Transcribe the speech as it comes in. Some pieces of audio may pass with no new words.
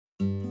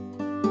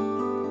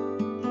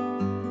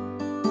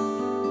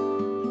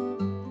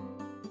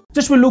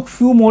Just we'll look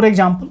few more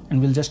example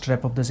and we'll just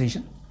wrap up the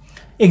session.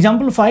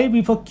 Example 5,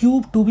 if a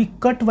cube to be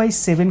cut by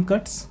 7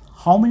 cuts,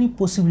 how many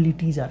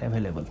possibilities are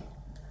available?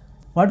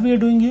 What we are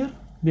doing here?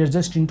 We are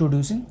just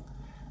introducing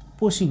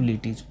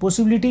possibilities.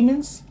 Possibility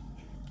means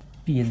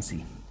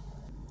PNC,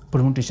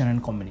 permutation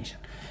and combination.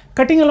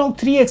 Cutting along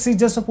 3 axes,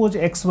 just suppose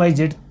x, y,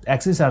 z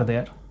axes are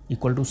there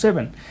equal to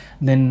 7.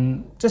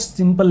 Then just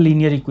simple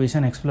linear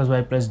equation x plus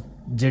y plus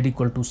z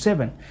equal to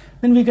 7.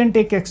 Then we can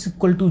take x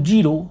equal to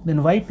 0,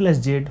 then y plus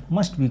z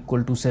must be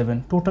equal to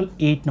 7. Total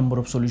 8 number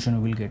of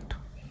solution we will get.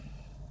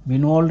 We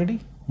know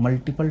already,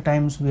 multiple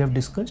times we have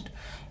discussed.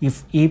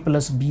 If a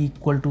plus b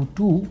equal to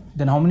 2,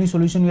 then how many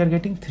solution we are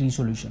getting? 3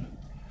 solution.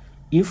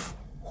 If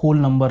whole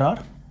number are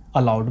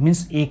allowed,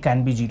 means a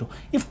can be 0.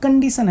 If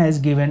condition has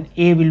given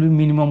a will be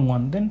minimum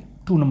 1, then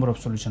 2 number of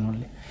solution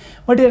only.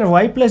 But here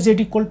y plus z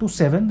equal to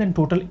 7, then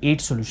total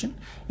 8 solution.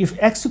 If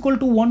x equal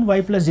to 1,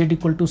 y plus z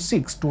equal to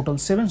 6, total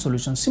 7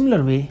 solution.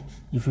 Similar way,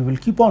 if you will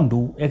keep on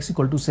do x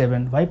equal to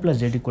 7, y plus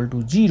z equal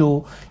to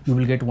 0, you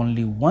will get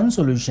only 1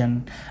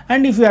 solution.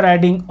 And if you are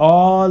adding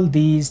all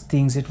these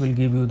things, it will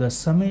give you the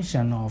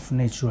summation of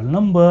natural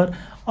number,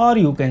 or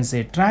you can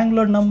say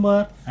triangular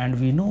number. And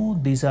we know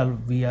these are,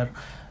 we are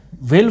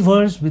well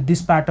versed with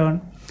this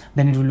pattern.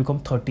 Then it will become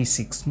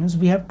 36, means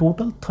we have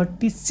total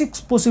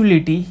 36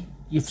 possibility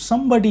if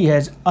somebody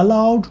has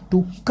allowed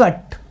to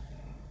cut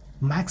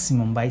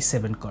maximum by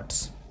 7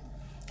 cuts.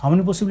 How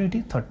many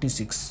possibility?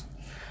 36.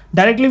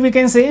 Directly we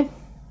can say,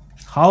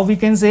 how we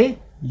can say?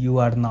 You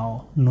are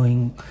now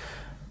knowing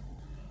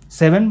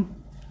 7,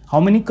 how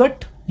many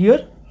cut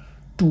here?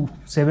 2,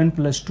 7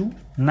 plus 2,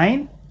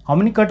 9. How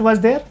many cut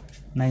was there?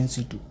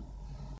 9C2.